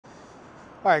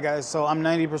All right, guys, so I'm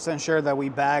 90% sure that we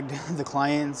bagged the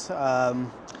clients.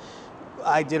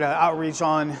 I did an outreach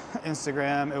on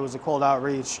Instagram. It was a cold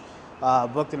outreach.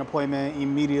 Booked an appointment,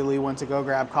 immediately went to go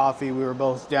grab coffee. We were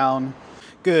both down.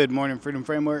 Good morning, Freedom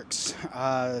Frameworks.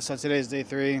 So today's day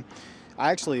 3. I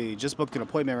actually just booked an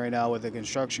appointment right now with a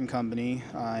construction company.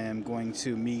 I am going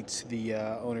to meet the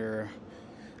owner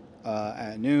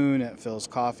at noon at Phil's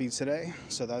Coffee today,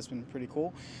 so that's been pretty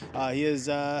cool. He is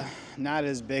not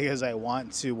as big as I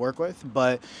want to work with,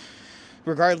 but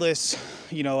regardless,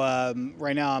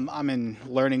 right now I'm in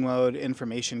learning mode,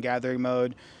 information gathering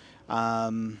mode.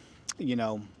 You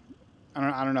know,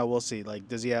 I don't know. We'll see. Like,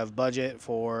 does he have budget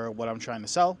for what I'm trying to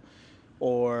sell?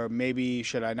 Or maybe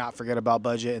should I not forget about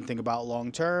budget and think about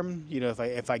long term?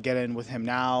 If I get in with him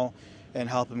now and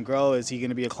help him grow, is he going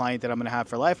to be a client that I'm going to have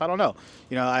for life? I don't know.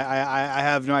 I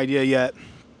have no idea yet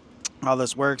how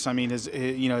this works. I mean,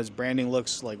 his branding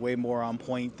looks like way more on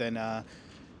point than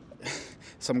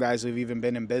some guys who've even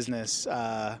been in business,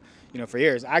 for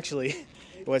years. Actually,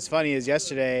 what's funny is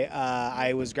yesterday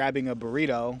I was grabbing a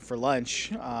burrito for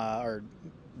lunch or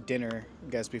dinner,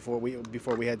 I guess, before we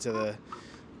headed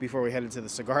to the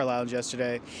cigar lounge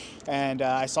yesterday, and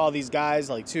I saw these guys,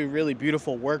 like two really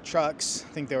beautiful work trucks.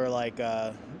 I think they were like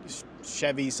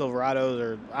Chevy Silverados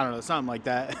or I don't know, something like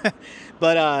that.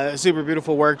 But super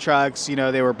beautiful work trucks.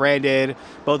 They were branded.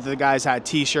 Both of the guys had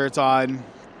T-shirts on,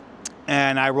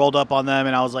 and I rolled up on them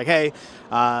and I was like, "Hey,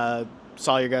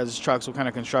 saw your guys' trucks. What kind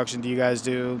of construction do you guys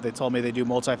do?" They told me they do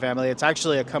multifamily. It's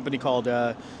actually a company called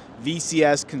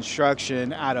VCS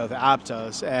Construction out of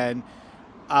Aptos, and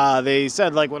they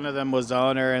said like one of them was the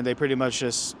owner, and they pretty much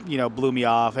just blew me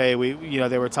off. Hey,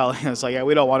 they were telling us like, yeah,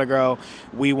 we don't want to grow,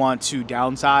 we want to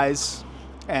downsize,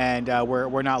 and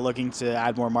we're not looking to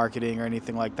add more marketing or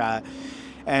anything like that.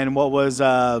 And what was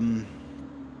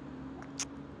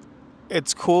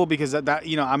it's cool because that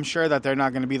I'm sure that they're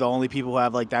not going to be the only people who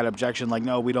have like that objection, like,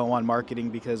 no, we don't want marketing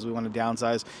because we want to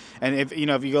downsize. And if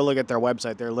you go look at their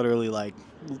website, they're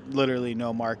literally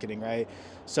no marketing, right?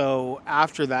 So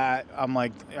after that,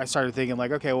 I started thinking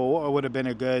like, okay, well, what would have been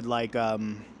a good what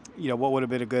would have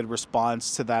been a good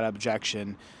response to that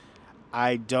objection?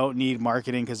 I don't need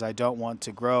marketing because I don't want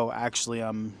to grow. Actually,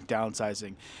 I'm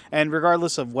downsizing. And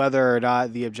regardless of whether or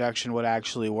not the objection would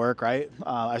actually work, right?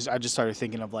 I just started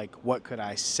thinking of like, what could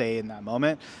I say in that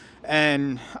moment?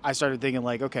 And I started thinking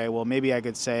like, okay, well, maybe I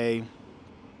could say,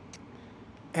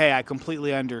 hey, I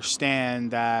completely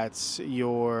understand that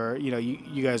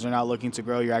you guys are not looking to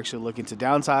grow. You're actually looking to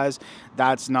downsize.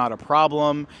 That's not a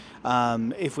problem.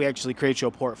 If we actually create you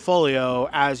a portfolio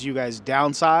as you guys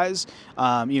downsize,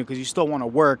 because you still want to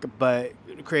work, but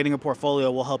creating a portfolio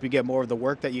will help you get more of the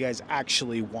work that you guys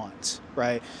actually want,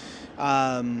 right?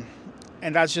 And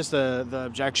that's just the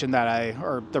objection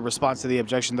or the response to the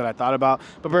objection that I thought about.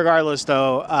 But regardless,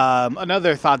 though,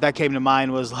 another thought that came to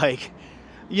mind was like,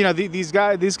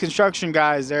 these construction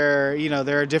guys, they're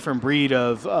a different breed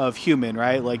of human,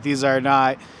 right? Like, these are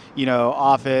not,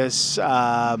 office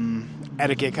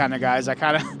etiquette kind of guys. I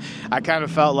kind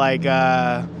of felt like,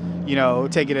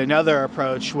 taking another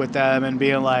approach with them and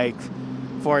being like,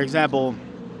 for example,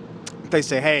 if they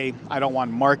say, hey, I don't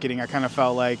want marketing, I kind of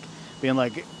felt like being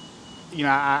like,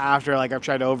 after like I've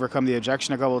tried to overcome the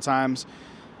objection a couple of times,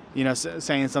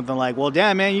 saying something like, well,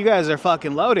 damn, man, you guys are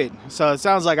fucking loaded. So it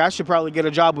sounds like I should probably get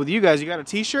a job with you guys. You got a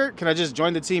T-shirt? Can I just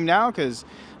join the team now? Because,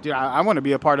 dude, I want to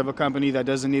be a part of a company that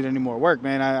doesn't need any more work,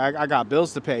 man. I got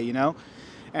bills to pay,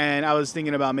 And I was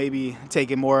thinking about maybe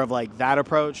taking more of like that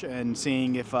approach and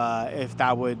seeing if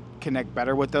that would connect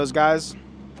better with those guys.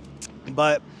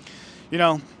 But,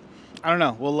 I don't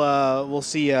know. We'll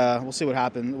see. We'll see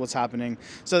what's happening.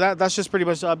 So that's just pretty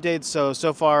much the updates.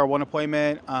 So far, one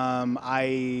appointment.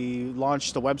 I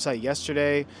launched the website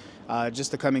yesterday.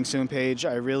 Just the coming soon page.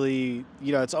 I really,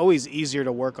 it's always easier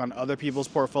to work on other people's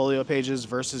portfolio pages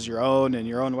versus your own and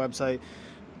your own website.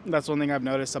 That's one thing I've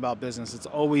noticed about business. It's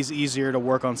always easier to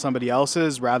work on somebody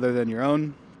else's rather than your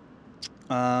own.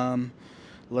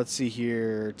 Let's see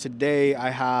here. Today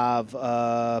I have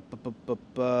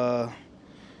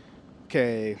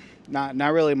okay,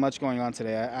 not really much going on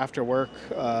today. After work,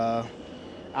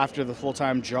 after the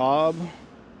full-time job,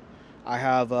 I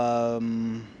have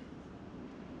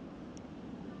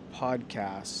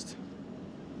podcast.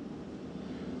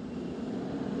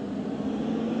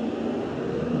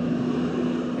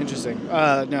 Interesting. No,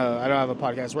 I don't have a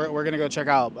podcast. We're gonna go check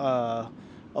out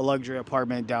a luxury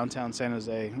apartment downtown San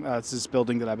Jose. It's this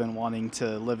building that I've been wanting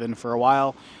to live in for a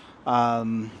while.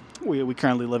 We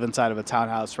currently live inside of a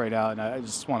townhouse right now, and I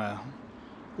just want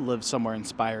to live somewhere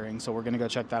inspiring. So we're gonna go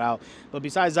check that out. But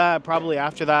besides that, probably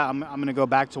after that, I'm gonna go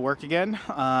back to work again,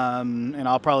 and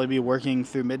I'll probably be working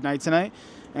through midnight tonight.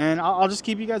 And I'll just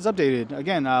keep you guys updated.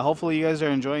 Again, hopefully you guys are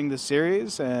enjoying this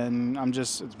series. And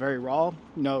it's very raw.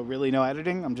 Really no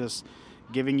editing. I'm just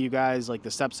giving you guys like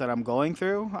the steps that I'm going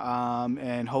through,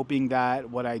 and hoping that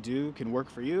what I do can work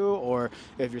for you. Or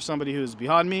if you're somebody who's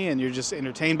beyond me and you're just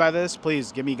entertained by this,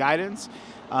 please give me guidance.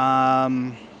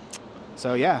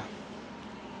 So yeah,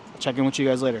 check in with you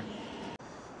guys later.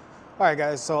 All right,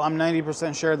 guys. So I'm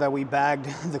 90% sure that we bagged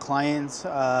the clients.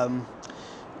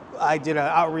 I did an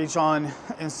outreach on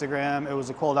Instagram. It was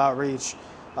a cold outreach.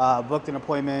 Booked an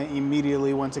appointment,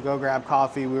 immediately went to go grab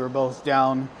coffee. We were both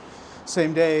down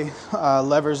same day.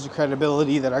 Leveraged the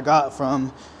credibility that I got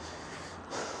from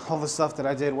all the stuff that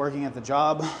I did working at the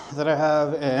job that I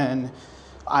have. And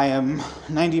I am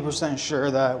 90% sure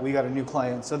that we got a new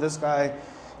client. So this guy,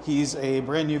 he's a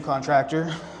brand new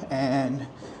contractor. And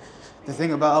the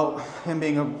thing about him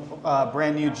being a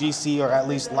brand new GC, or at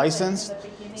least licensed,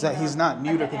 is that he's not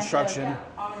new to construction.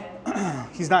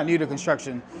 He's not new to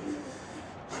construction.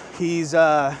 He's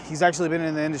actually been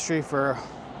in the industry for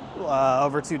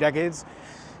over 2 decades,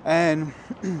 and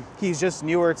he's just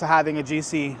newer to having a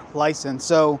GC license.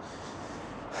 So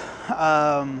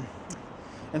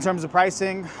in terms of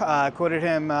pricing, I quoted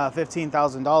him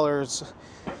 $15,000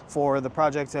 for the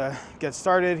project to get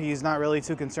started. He's not really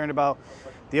too concerned about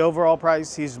the overall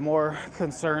price. He's more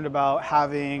concerned about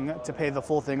having to pay the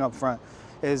full thing up front,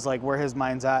 is like where his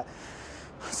mind's at.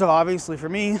 So obviously for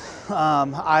me,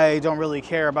 I don't really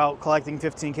care about collecting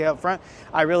 $15K up front.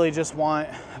 I really just want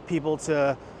people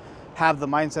to have the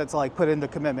mindset to like put in the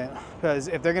commitment, because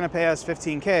if they're gonna pay us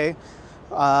 $15K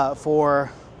for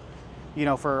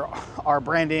our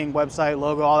branding, website,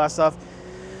 logo, all that stuff,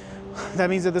 that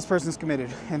means that this person's committed,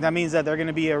 and that means that they're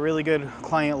gonna be a really good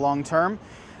client long term.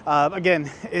 Again,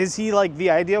 is he like the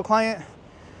ideal client?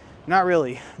 Not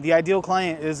really. The ideal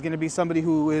client is going to be somebody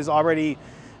who is already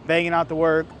banging out the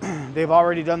work. They've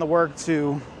already done the work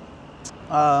to,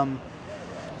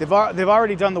 they've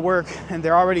already done the work, and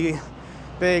they're already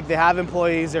big. They have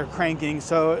employees. They're cranking.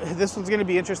 So this one's going to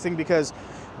be interesting because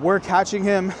we're catching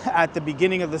him at the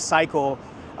beginning of the cycle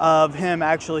of him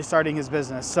actually starting his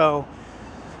business. So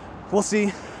we'll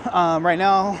see. Right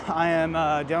now I am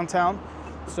downtown.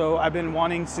 So I've been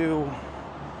wanting to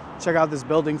check out this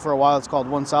building for a while. It's called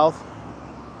One South.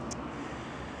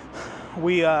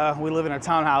 We live in a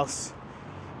townhouse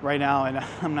right now, and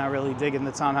I'm not really digging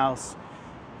the townhouse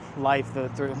life.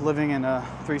 Living in a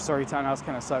 3-story townhouse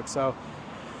kind of sucks. So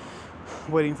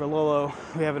waiting for Lolo.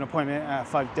 We have an appointment at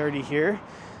 5:30 here.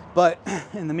 But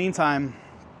in the meantime,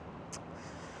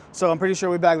 so I'm pretty sure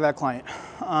we bagged that client.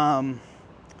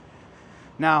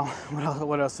 Now,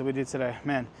 what else did we do today?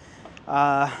 Man.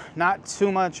 Not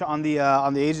too much on the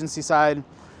agency side.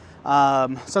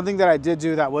 Something that I did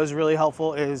do that was really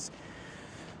helpful is,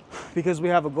 because we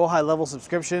have a Go High level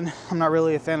subscription, I'm not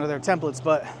really a fan of their templates,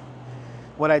 but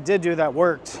what I did do that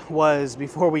worked was,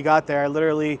 before we got there, I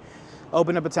literally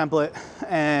opened up a template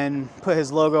and put his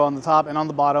logo on the top and on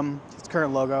the bottom, his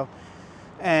current logo,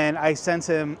 and I sent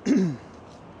him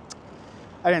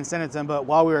I didn't send it to him, but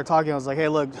while we were talking, I was like, hey,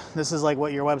 look, this is like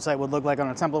what your website would look like on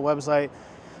a template website.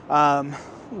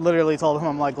 Literally told him,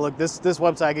 I'm like, look, this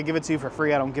website, I could give it to you for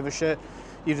free. I don't give a shit.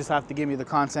 You just have to give me the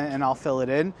content and I'll fill it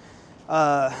in.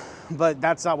 But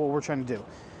that's not what we're trying to do.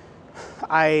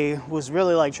 I was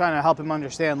really like trying to help him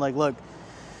understand, like, look,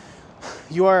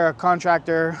 you are a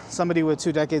contractor, somebody with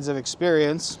 2 decades of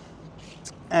experience,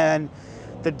 and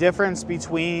the difference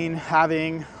between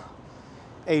having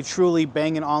a truly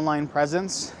banging online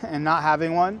presence and not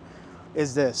having one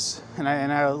is this. And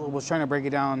I was trying to break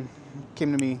it down,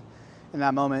 came to me in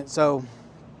that moment. So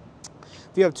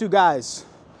if you have 2 guys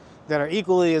that are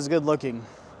equally as good looking,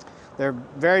 they're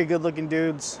very good looking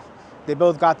dudes, they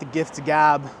both got the gift to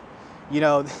gab, you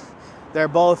know, they're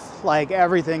both like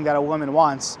everything that a woman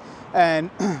wants, and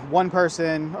one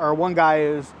person or one guy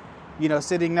is, you know,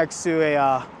 sitting next to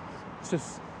a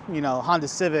Honda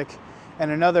Civic, and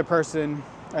another person,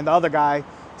 and the other guy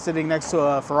sitting next to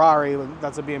a Ferrari.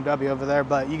 That's a BMW over there,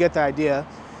 but you get the idea.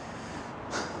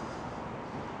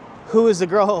 Who is the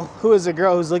girl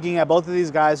who's looking at both of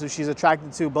these guys, who she's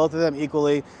attracted to, both of them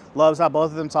equally, loves how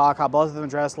both of them talk, how both of them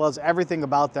dress, loves everything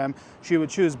about them. She would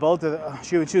choose both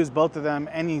of them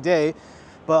any day.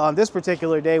 But on this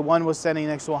particular day, one was standing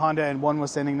next to a Honda and one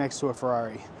was standing next to a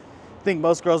Ferrari. I think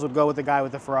most girls would go with the guy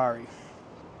with the Ferrari.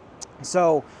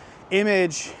 So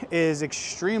image is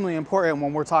extremely important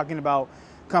when we're talking about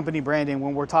company branding,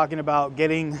 when we're talking about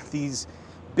getting these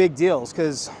big deals,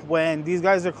 because when these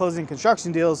guys are closing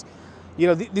construction deals,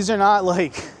 these are not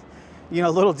like,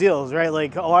 little deals, right?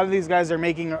 Like a lot of these guys are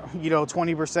making,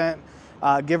 20%,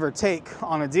 give or take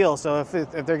on a deal. So if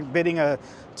they're bidding a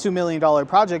 $2 million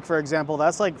project, for example,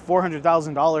 that's like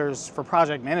 $400,000 for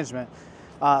project management,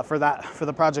 for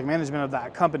the project management of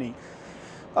that company.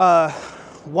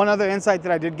 One other insight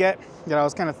that I did get that I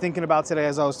was kind of thinking about today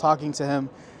as I was talking to him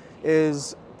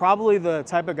is probably the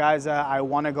type of guys that I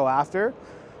want to go after.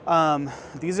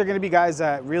 These are going to be guys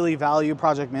that really value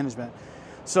project management.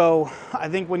 So I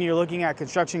think when you're looking at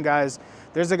construction guys,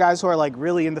 there's the guys who are like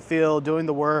really in the field doing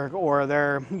the work, or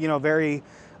they're, very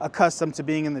accustomed to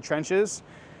being in the trenches.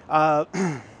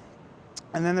 And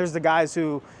then there's the guys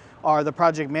who are the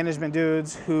project management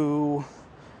dudes who,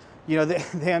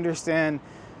 they understand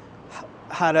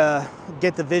how to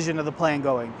get the vision of the plan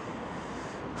going.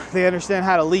 They understand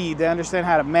how to lead, they understand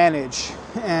how to manage,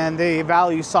 and they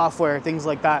value software, things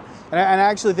like that. And I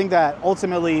actually think that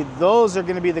ultimately those are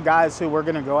going to be the guys who we're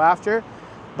going to go after.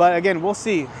 But again, we'll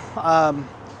see.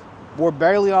 We're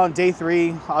barely on day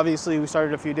 3. Obviously, we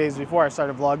started a few days before I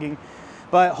started vlogging.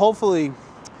 But hopefully,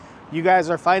 you guys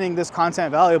are finding this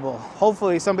content valuable.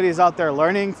 Hopefully, somebody is out there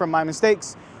learning from my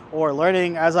mistakes or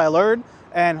learning as I learn.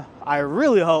 And I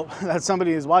really hope that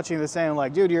somebody is watching this saying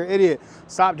like, dude, you're an idiot.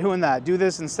 Stop doing that. Do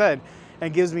this instead.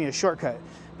 And gives me a shortcut.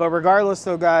 But regardless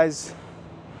though, guys,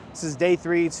 this is day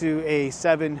 3 to a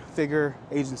 7-figure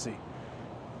agency.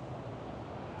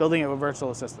 Building it with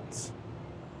virtual assistants.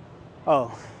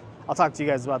 Oh, I'll talk to you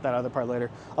guys about that other part later.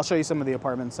 I'll show you some of the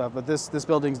apartment stuff, but this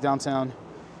building's downtown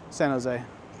San Jose.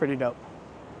 Pretty dope.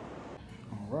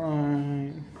 All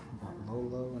right, got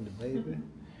Lolo and the baby.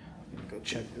 Go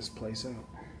check this place out.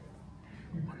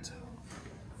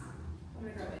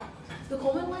 The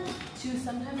Coleman one too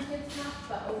sometimes gets snapped,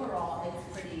 but overall it's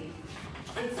pretty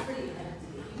empty.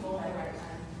 People have a hard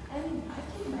time. And I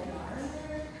think my daughter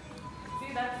there.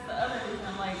 See, that's the other reason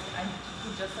I'm like, he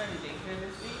just started daycare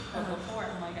this week, but before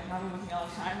I'm like, I have him with me all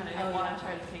the time, and I didn't want to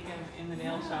try to take him in the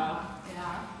nail shop.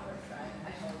 Yeah,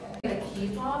 get a key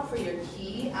fob for your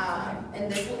key,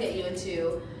 and this will get you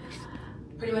into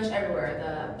pretty much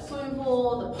everywhere. The swimming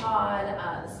pool, the pod,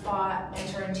 the spot,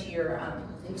 enter into your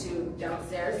into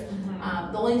downstairs.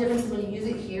 The only difference is when you use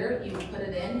it here, you put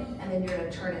it in and then you're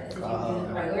gonna turn it as if you use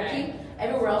a regular key.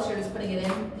 Everywhere else you're just putting it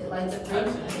in, it lights up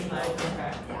green.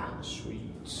 Yeah.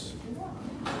 Sweet.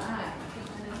 Alright.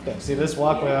 Okay, see this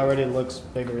walkway already looks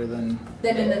bigger than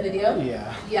in the video?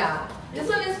 Yeah. Yeah. This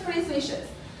one is pretty spacious.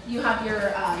 You have your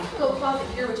coat closet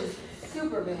here, which is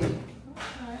super big.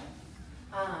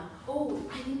 Oh,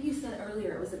 I think you said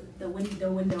earlier it was the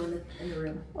window in the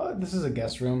room. This is a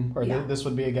guest room, or yeah. This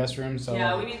would be a guest room. So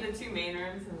yeah, we need the 2 main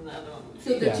rooms and the other one.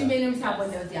 So the 2 main rooms have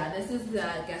windows. Yeah, this is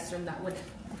the guest room that would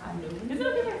have no windows. Is it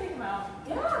okay if I take them out?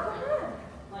 Yeah, go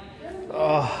ahead.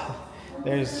 Oh,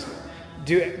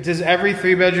 does every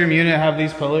 3-bedroom unit have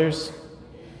these pillars?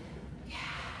 Yeah.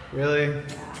 Really?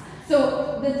 Yeah.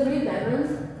 So the 3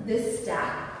 bedrooms, this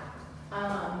stack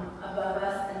above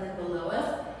us and then below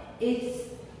us,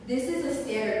 this is a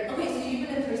standard. Okay, so you've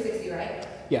been in 360, right?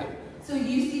 Yeah. So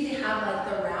you see they have like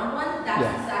the round one. That's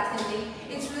yeah. the exact same thing.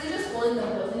 It's really just holding the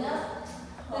building up.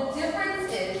 The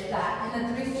difference is that in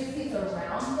the 360 it's a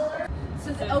round pillar.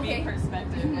 So okay.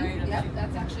 Perspective, right? Yep,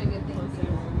 that's actually a good thing.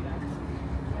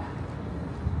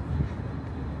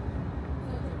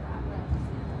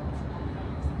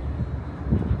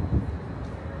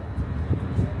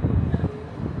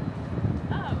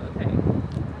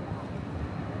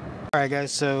 All right,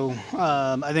 guys, so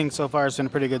I think so far it's been a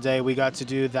pretty good day. We got to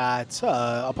do that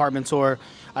apartment tour.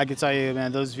 I can tell you,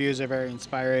 man, those views are very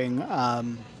inspiring.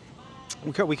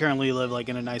 We currently live like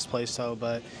in a nice place, though,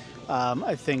 but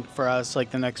I think for us,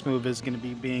 like the next move is going to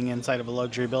be being inside of a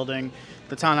luxury building.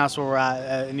 The townhouse where we're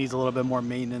at, it needs a little bit more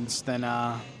maintenance than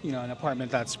an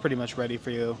apartment that's pretty much ready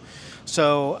for you.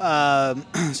 So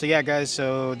so yeah, guys,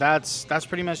 so that's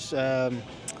pretty much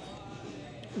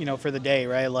for the day,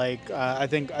 right? Like I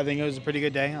think it was a pretty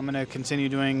good day. I'm gonna continue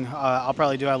doing. I'll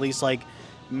probably do at least like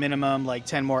minimum like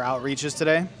 10 more outreaches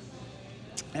today,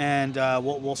 and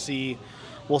we'll see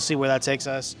where that takes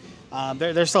us.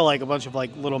 There's still like a bunch of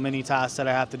like little mini tasks that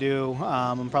I have to do.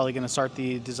 I'm probably gonna start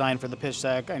the design for the pitch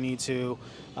deck. I need to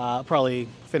probably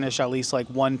finish at least like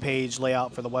 1-page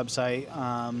layout for the website.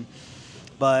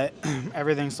 But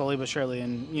everything's slowly but surely,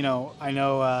 and I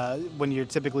know when you're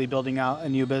typically building out a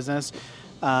new business.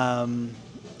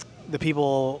 The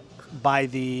people buy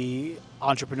the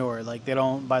entrepreneur. Like, they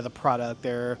don't buy the product,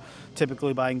 they're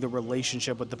typically buying the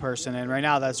relationship with the person. And right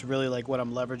now, that's really like what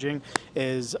I'm leveraging.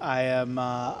 Is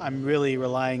I'm really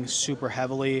relying super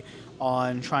heavily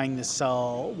on trying to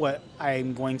sell what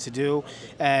I'm going to do,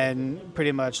 and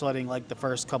pretty much letting like the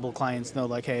first couple clients know,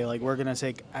 like, hey, like, we're gonna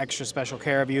take extra special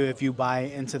care of you if you buy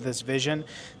into this vision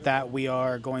that we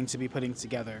are going to be putting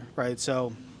together, right?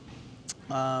 So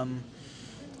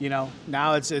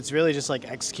now it's really just like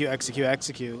execute.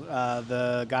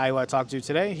 The guy who I talked to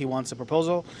today, he wants a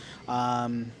proposal.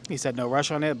 He said no rush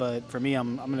on it, but for me,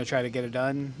 I'm going to try to get it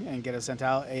done and get it sent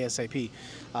out ASAP.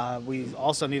 We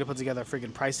also need to put together a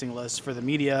freaking pricing list for the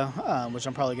media, which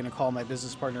I'm probably going to call my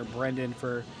business partner Brendan,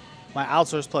 for my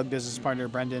outsource plug business partner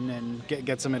Brendan, and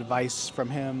get some advice from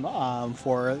him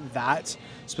for that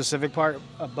specific part.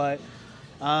 But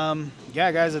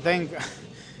yeah, guys, I think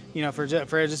for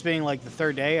just being like the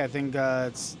third day, I think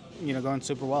it's going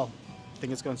super well. I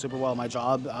think it's going super well. My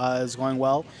job is going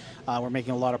well. We're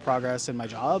making a lot of progress in my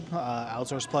job.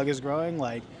 Outsource plug is growing.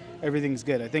 Like, everything's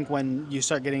good. I think when you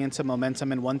start getting into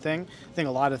momentum in one thing, I think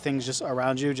a lot of things just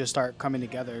around you just start coming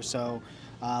together. So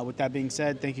with that being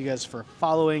said, thank you guys for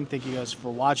following. Thank you guys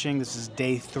for watching. This is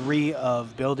day 3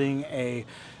 of building a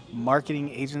marketing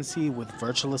agency with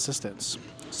virtual assistants.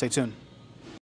 Stay tuned.